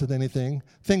amount to anything.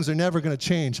 Things are never going to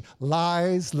change.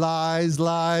 Lies, lies,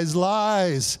 lies,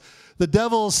 lies. The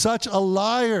devil is such a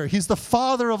liar. He's the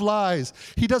father of lies.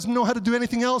 He doesn't know how to do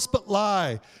anything else but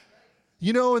lie.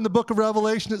 You know, in the book of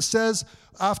Revelation, it says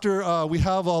after we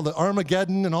have all the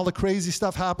Armageddon and all the crazy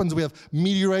stuff happens, we have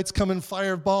meteorites coming,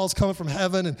 fireballs coming from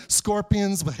heaven, and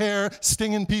scorpions with hair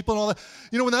stinging people and all that.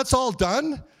 You know, when that's all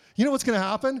done, you know what's going to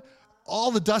happen?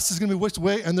 All the dust is going to be whisked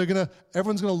away, and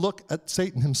everyone's going to look at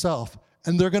Satan himself,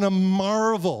 and they're going to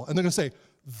marvel, and they're going to say,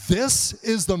 this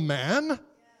is the man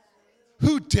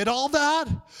who did all that?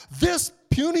 This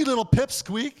puny little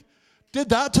pipsqueak did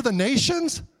that to the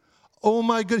nations? Oh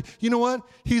my good. You know what?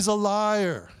 He's a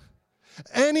liar.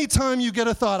 Anytime you get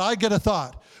a thought, I get a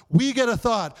thought, we get a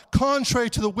thought,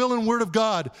 contrary to the will and word of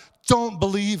God, don't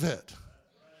believe it.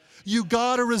 You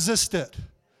got to resist it.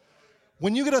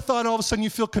 When you get a thought, all of a sudden you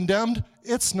feel condemned,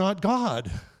 it's not God.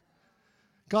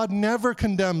 God never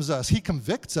condemns us. He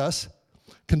convicts us.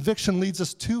 Conviction leads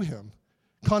us to him.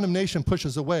 Condemnation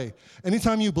pushes away.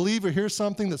 Anytime you believe or hear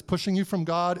something that's pushing you from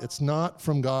God, it's not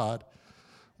from God.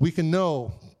 We can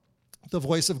know the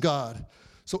voice of God.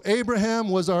 So Abraham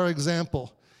was our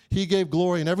example. He gave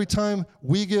glory, and every time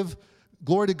we give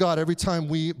glory to God, every time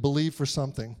we believe for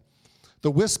something. The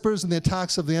whispers and the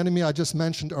attacks of the enemy I just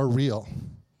mentioned are real.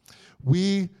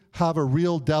 We have a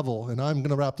real devil, and I'm going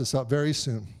to wrap this up very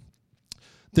soon.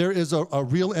 There is a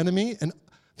real enemy, and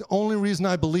the only reason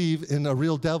I believe in a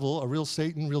real devil, a real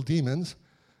Satan, real demons,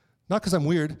 not because I'm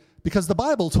weird, because the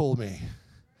Bible told me.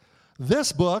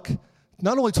 This book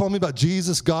not only told me about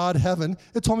Jesus, God, heaven,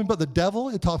 it told me about the devil,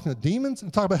 it taught me about demons,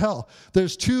 and it taught about hell.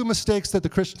 There's 2 mistakes that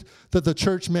the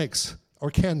church makes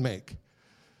or can make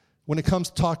when it comes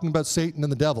to talking about Satan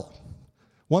and the devil.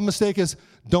 One mistake is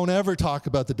don't ever talk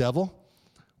about the devil.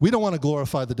 We don't want to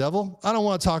glorify the devil. I don't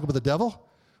want to talk about the devil.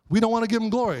 We don't want to give him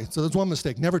glory. So that's one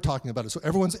mistake, never talking about it. So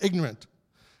everyone's ignorant.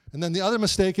 And then the other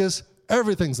mistake is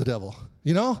everything's the devil,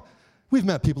 you know? We've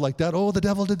met people like that. Oh, the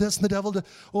devil did this and the devil did,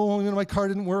 my car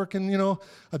didn't work and,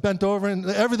 I bent over and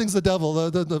everything's the devil.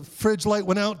 The fridge light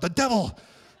went out. The devil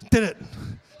did it.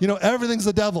 Everything's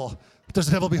the devil. But there's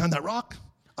a devil behind that rock.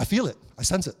 I feel it. I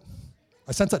sense it.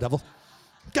 I sense that devil.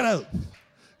 Get out.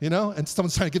 And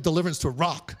someone's trying to give deliverance to a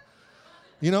rock.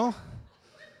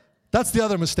 That's the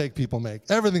other mistake people make.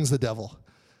 Everything's the devil.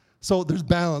 So there's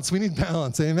balance. We need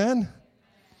balance. Amen?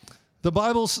 The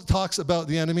Bible talks about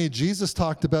the enemy. Jesus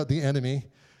talked about the enemy.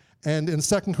 And in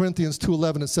 2 Corinthians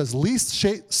 2:11, it says, "Least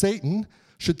Satan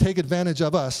should take advantage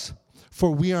of us, for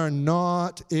we are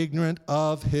not ignorant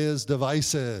of his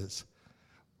devices."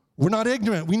 We're not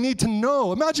ignorant. We need to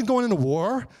know. Imagine going into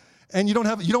war, and you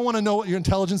don't want to know what your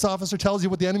intelligence officer tells you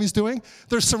what the enemy's doing.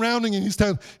 They're surrounding you.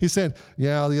 He's saying,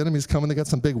 yeah, the enemy's coming. They got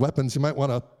some big weapons. You might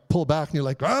want to pull back. And you're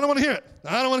like, I don't want to hear it.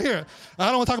 I don't want to hear it. I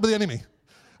don't want to talk about the enemy.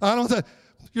 I don't want to.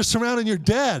 You're surrounded. You're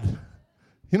dead.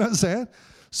 You know what I'm saying?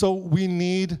 So we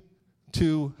need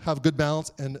to have good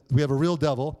balance, and we have a real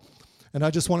devil. And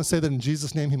I just want to say that in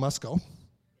Jesus' name, he must go. Amen.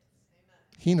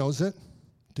 He knows it.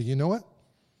 Do you know it?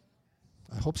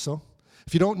 I hope so.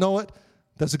 If you don't know it,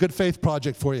 that's a good faith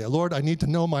project for you. Lord, I need to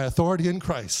know my authority in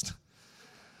Christ.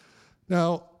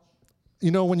 Now,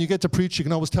 when you get to preach, you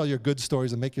can always tell your good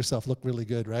stories and make yourself look really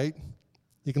good, right?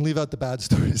 You can leave out the bad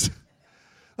stories.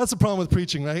 That's the problem with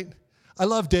preaching, right? I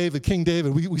love David, King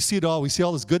David. We see it all. We see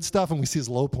all his good stuff, and we see his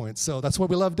low points. So that's why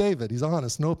we love David. He's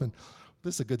honest and open.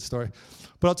 This is a good story.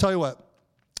 But I'll tell you what.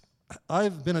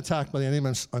 I've been attacked by the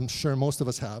enemy. I'm sure most of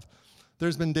us have.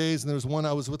 There's been days, and there was one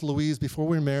I was with Louise before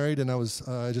we were married, and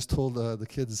I just told the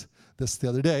kids this the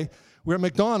other day. We were at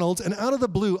McDonald's, and out of the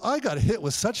blue, I got hit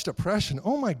with such depression.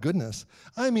 Oh, my goodness.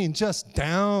 I mean, just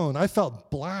down. I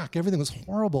felt black. Everything was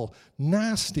horrible,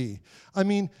 nasty. I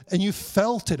mean, and you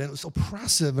felt it, and it was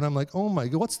oppressive, and I'm like, oh, my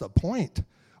God, what's the point?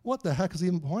 What the heck is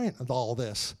even the point of all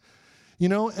this? You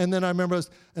know, and then I remember,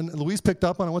 and Louise picked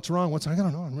up on it. What's wrong? I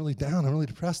don't know. I'm really down. I'm really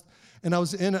depressed. And I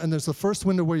was in, and there's the first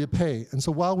window where you pay. And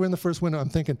so while we're in the first window, I'm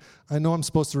thinking, I know I'm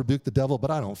supposed to rebuke the devil, but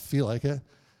I don't feel like it.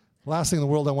 Last thing in the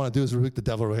world I want to do is rebuke the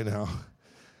devil right now.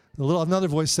 Another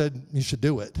voice said, you should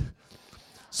do it.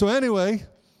 So anyway,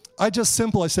 I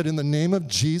said, in the name of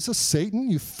Jesus,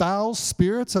 Satan, you foul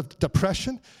spirits of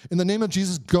depression, in the name of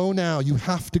Jesus, go now. You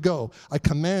have to go. I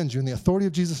command you in the authority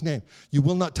of Jesus' name. You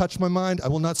will not touch my mind. I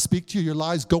will not speak to you. Your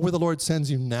lies, go where the Lord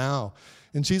sends you now.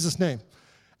 In Jesus' name.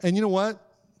 And you know what?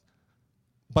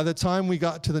 By the time we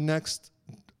got to the next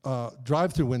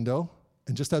drive-through window,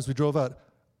 and just as we drove out,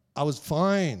 I was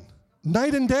fine.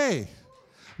 Night and day.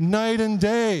 Night and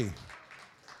day.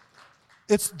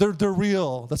 They're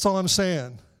real. That's all I'm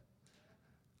saying.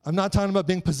 I'm not talking about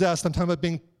being possessed. I'm talking about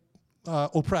being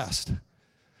oppressed.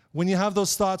 When you have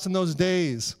those thoughts in those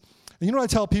days, and you know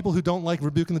what I tell people who don't like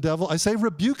rebuking the devil? I say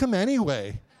rebuke him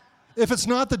anyway. If it's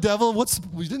not the devil,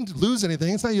 we didn't lose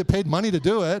anything. It's not you paid money to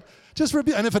do it. Just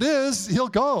rebuke. And if it is, he'll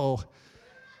go.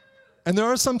 And there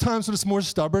are some times when it's more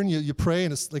stubborn. You pray,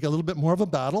 and it's like a little bit more of a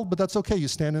battle, but that's okay. You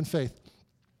stand in faith.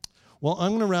 Well,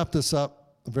 I'm going to wrap this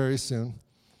up very soon.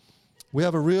 We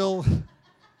have a real...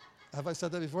 Have I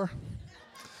said that before?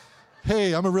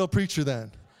 Hey, I'm a real preacher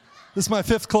then. This is my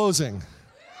 5th closing.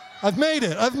 I've made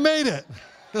it.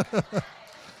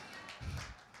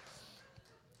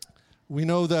 We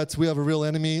know that we have a real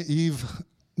enemy. Eve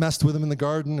messed with him in the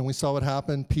garden, and we saw what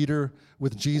happened. Peter,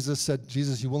 with Jesus, said,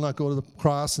 Jesus, you will not go to the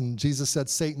cross. And Jesus said,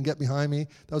 Satan, get behind me.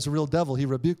 That was a real devil. He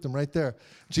rebuked him right there.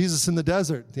 Jesus in the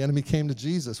desert, the enemy came to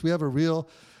Jesus. We have a real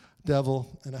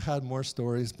devil, and I had more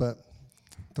stories, but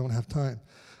don't have time.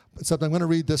 Except I'm going to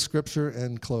read this scripture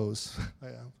and close. I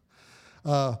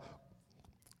am.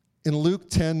 In Luke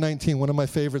 10:19, one of my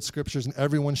favorite scriptures, and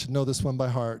everyone should know this one by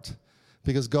heart,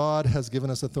 because God has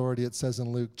given us authority, it says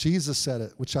in Luke. Jesus said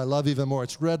it, which I love even more.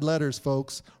 It's red letters,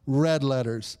 folks, red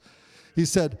letters. He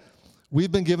said,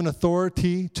 we've been given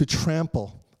authority to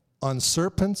trample on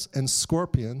serpents and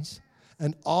scorpions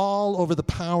and all over the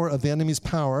power of the enemy's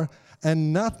power,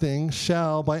 and nothing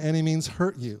shall by any means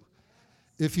hurt you.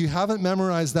 If you haven't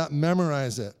memorized that,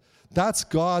 memorize it. That's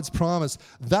God's promise.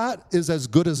 That is as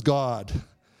good as God.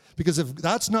 Because if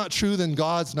that's not true, then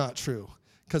God's not true.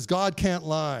 Because God can't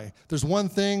lie. There's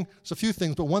a few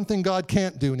things, but one thing God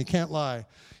can't do, and he can't lie.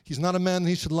 He's not a man that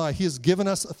he should lie. He has given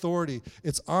us authority.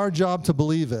 It's our job to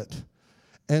believe it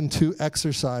and to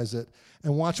exercise it.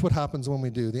 And watch what happens when we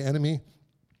do. The enemy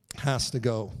has to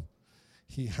go.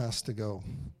 He has to go.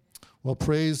 Well,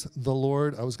 praise the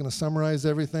Lord. I was going to summarize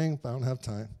everything, but I don't have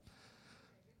time.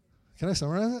 Can I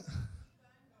summarize it?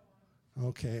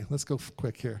 Okay, let's go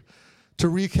quick here. To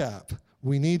recap,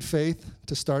 we need faith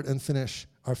to start and finish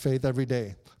our faith every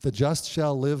day. The just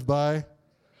shall live by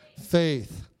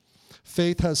faith.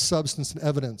 Faith has substance and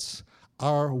evidence.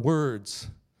 Our words,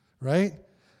 right?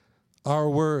 Our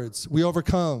words. We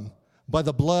overcome by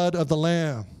the blood of the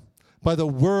Lamb, by the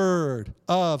word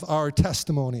of our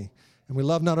testimony. And we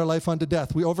love not our life unto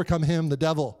death. We overcome him, the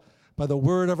devil, by the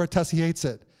word of our test. He hates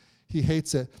it. He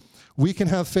hates it. We can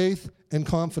have faith and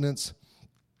confidence.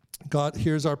 God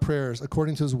hears our prayers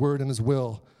according to his word and his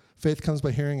will. Faith comes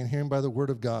by hearing, and hearing by the word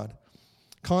of God.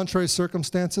 Contrary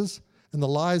circumstances and the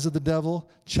lies of the devil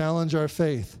challenge our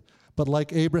faith. But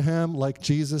like Abraham, like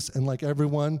Jesus, and like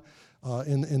everyone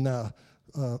in the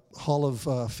Hall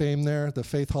of Fame there, the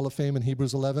Faith Hall of Fame in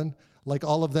Hebrews 11, like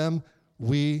all of them,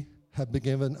 we have been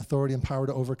given authority and power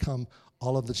to overcome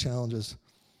all of the challenges.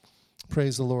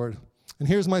 Praise the Lord. And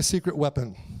here's my secret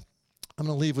weapon. I'm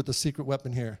going to leave with the secret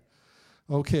weapon here.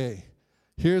 Okay,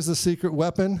 here's the secret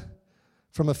weapon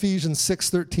from Ephesians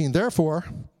 6:13. Therefore,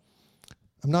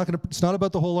 it's not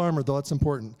about the whole armor, though it's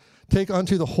important. Take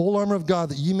unto the whole armor of God,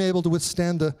 that ye may be able to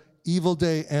withstand the evil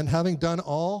day, and having done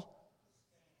all,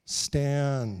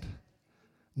 stand.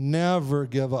 Never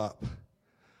give up.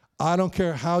 I don't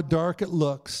care how dark it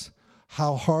looks,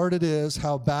 how hard it is,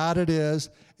 how bad it is.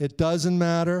 It doesn't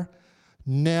matter.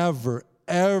 Never,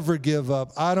 ever give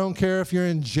up. I don't care if you're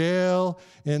in jail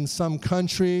in some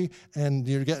country and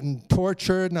you're getting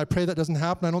tortured, and I pray that doesn't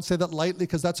happen. I don't say that lightly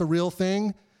because that's a real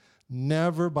thing.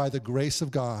 Never, by the grace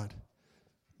of God,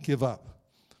 give up.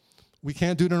 We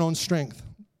can't do it in our own strength.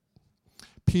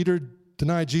 Peter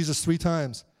denied Jesus 3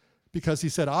 times. Because he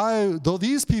said, though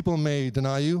these people may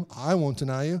deny you, I won't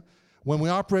deny you. When we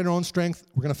operate our own strength,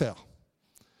 we're going to fail.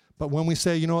 But when we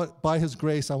say, you know what, by his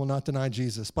grace, I will not deny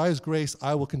Jesus. By his grace,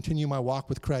 I will continue my walk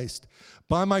with Christ.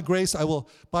 By his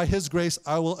grace,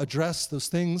 I will address those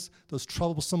things, those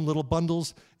troublesome little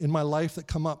bundles in my life that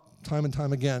come up time and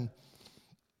time again.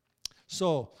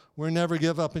 So, we're never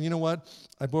give up. And you know what?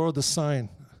 I borrowed the sign.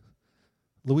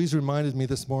 Louise reminded me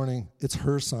this morning, it's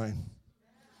her sign.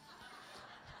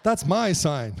 That's my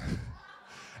sign.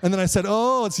 And then I said,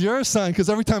 oh, it's your sign, because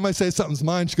every time I say something's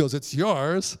mine, she goes, it's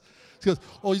yours. She goes,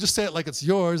 oh, you just say it like it's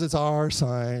yours. It's our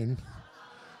sign.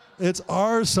 It's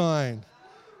our sign.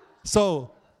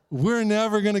 So we're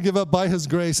never going to give up by his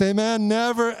grace. Amen?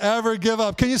 Never, ever give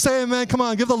up. Can you say amen? Come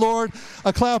on, give the Lord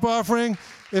a clap offering.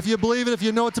 If you believe it, if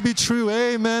you know it to be true,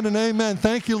 amen and amen.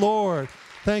 Thank you, Lord.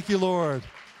 Thank you, Lord.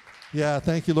 Yeah,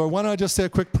 thank you, Lord. Why don't I just say a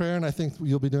quick prayer, and I think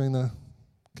you'll be doing the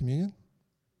communion?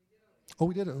 Oh,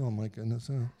 we did it. Oh, my goodness.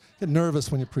 I get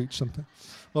nervous when you preach something.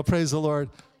 Well, praise the Lord.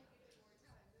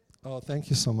 Oh, thank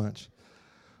you so much.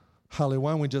 Hallelujah.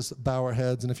 Why don't we just bow our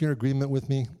heads? And if you're in agreement with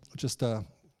me, just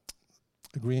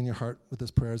agree in your heart with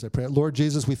this prayer as I pray. Lord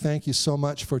Jesus, we thank you so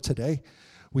much for today.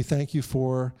 We thank you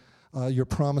for your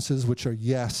promises, which are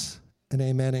yes and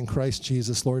amen in Christ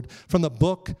Jesus, Lord. From the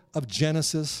book of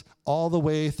Genesis all the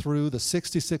way through the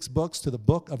 66 books to the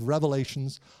book of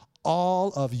Revelations,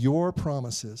 all of your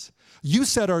promises, you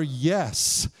said are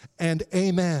yes and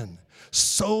amen.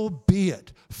 So be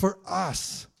it for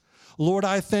us. Lord,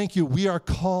 I thank you. We are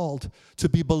called to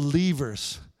be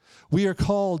believers. We are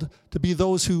called to be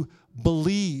those who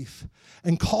believe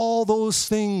and call those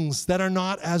things that are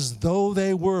not as though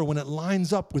they were when it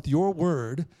lines up with your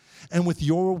word and with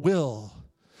your will.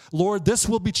 Lord, this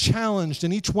will be challenged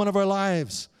in each one of our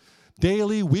lives,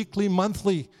 daily, weekly,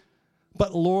 monthly.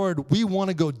 But Lord, we want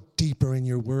to go deeper in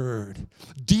your word,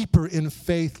 deeper in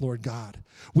faith, Lord God.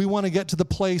 We want to get to the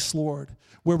place, Lord,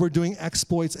 where we're doing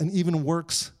exploits and even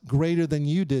works greater than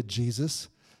you did, Jesus,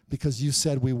 because you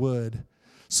said we would.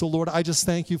 So, Lord, I just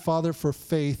thank you, Father, for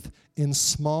faith in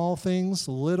small things,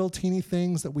 little teeny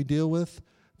things that we deal with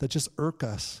that just irk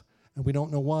us, and we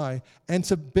don't know why, and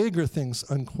to bigger things,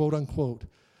 unquote, unquote.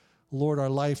 Lord, our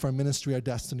life, our ministry, our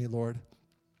destiny, Lord.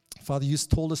 Father, you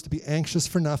told us to be anxious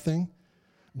for nothing,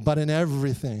 but in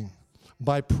everything,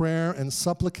 by prayer and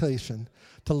supplication,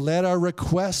 to let our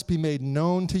requests be made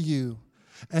known to you,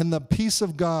 and the peace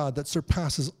of God that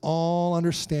surpasses all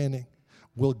understanding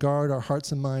will guard our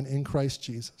hearts and mind in Christ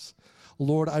Jesus.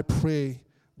 Lord, I pray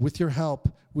with your help,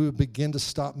 we would begin to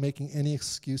stop making any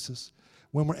excuses.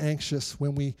 When we're anxious,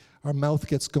 when our mouth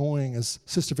gets going, as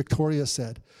Sister Victoria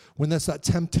said, when there's that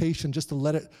temptation just to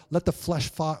let the flesh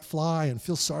fly and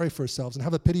feel sorry for ourselves and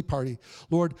have a pity party.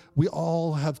 Lord, we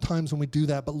all have times when we do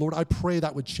that, but Lord, I pray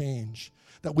that would change,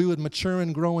 that we would mature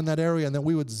and grow in that area, and that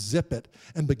we would zip it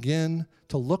and begin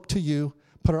to look to you,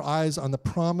 put our eyes on the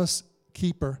promise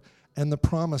keeper and the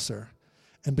promiser,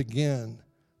 and begin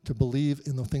to believe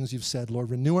in the things you've said. Lord,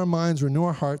 renew our minds, renew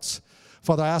our hearts.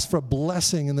 Father, I ask for a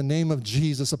blessing in the name of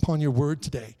Jesus upon your word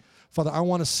today. Father, I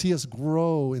want to see us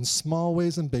grow in small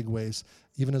ways and big ways,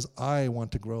 even as I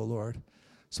want to grow, Lord.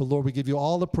 So, Lord, we give you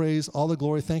all the praise, all the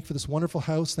glory. Thank you for this wonderful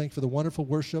house. Thank you for the wonderful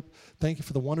worship. Thank you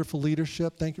for the wonderful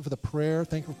leadership. Thank you for the prayer.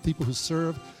 Thank you for people who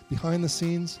serve behind the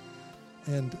scenes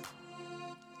and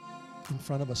in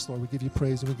front of us, Lord. We give you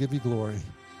praise and we give you glory.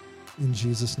 In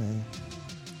Jesus' name,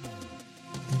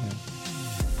 amen.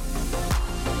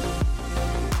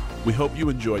 We hope you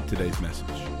enjoyed today's message.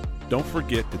 Don't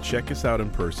forget to check us out in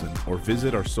person or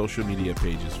visit our social media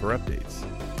pages for updates.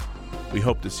 We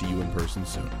hope to see you in person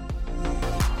soon.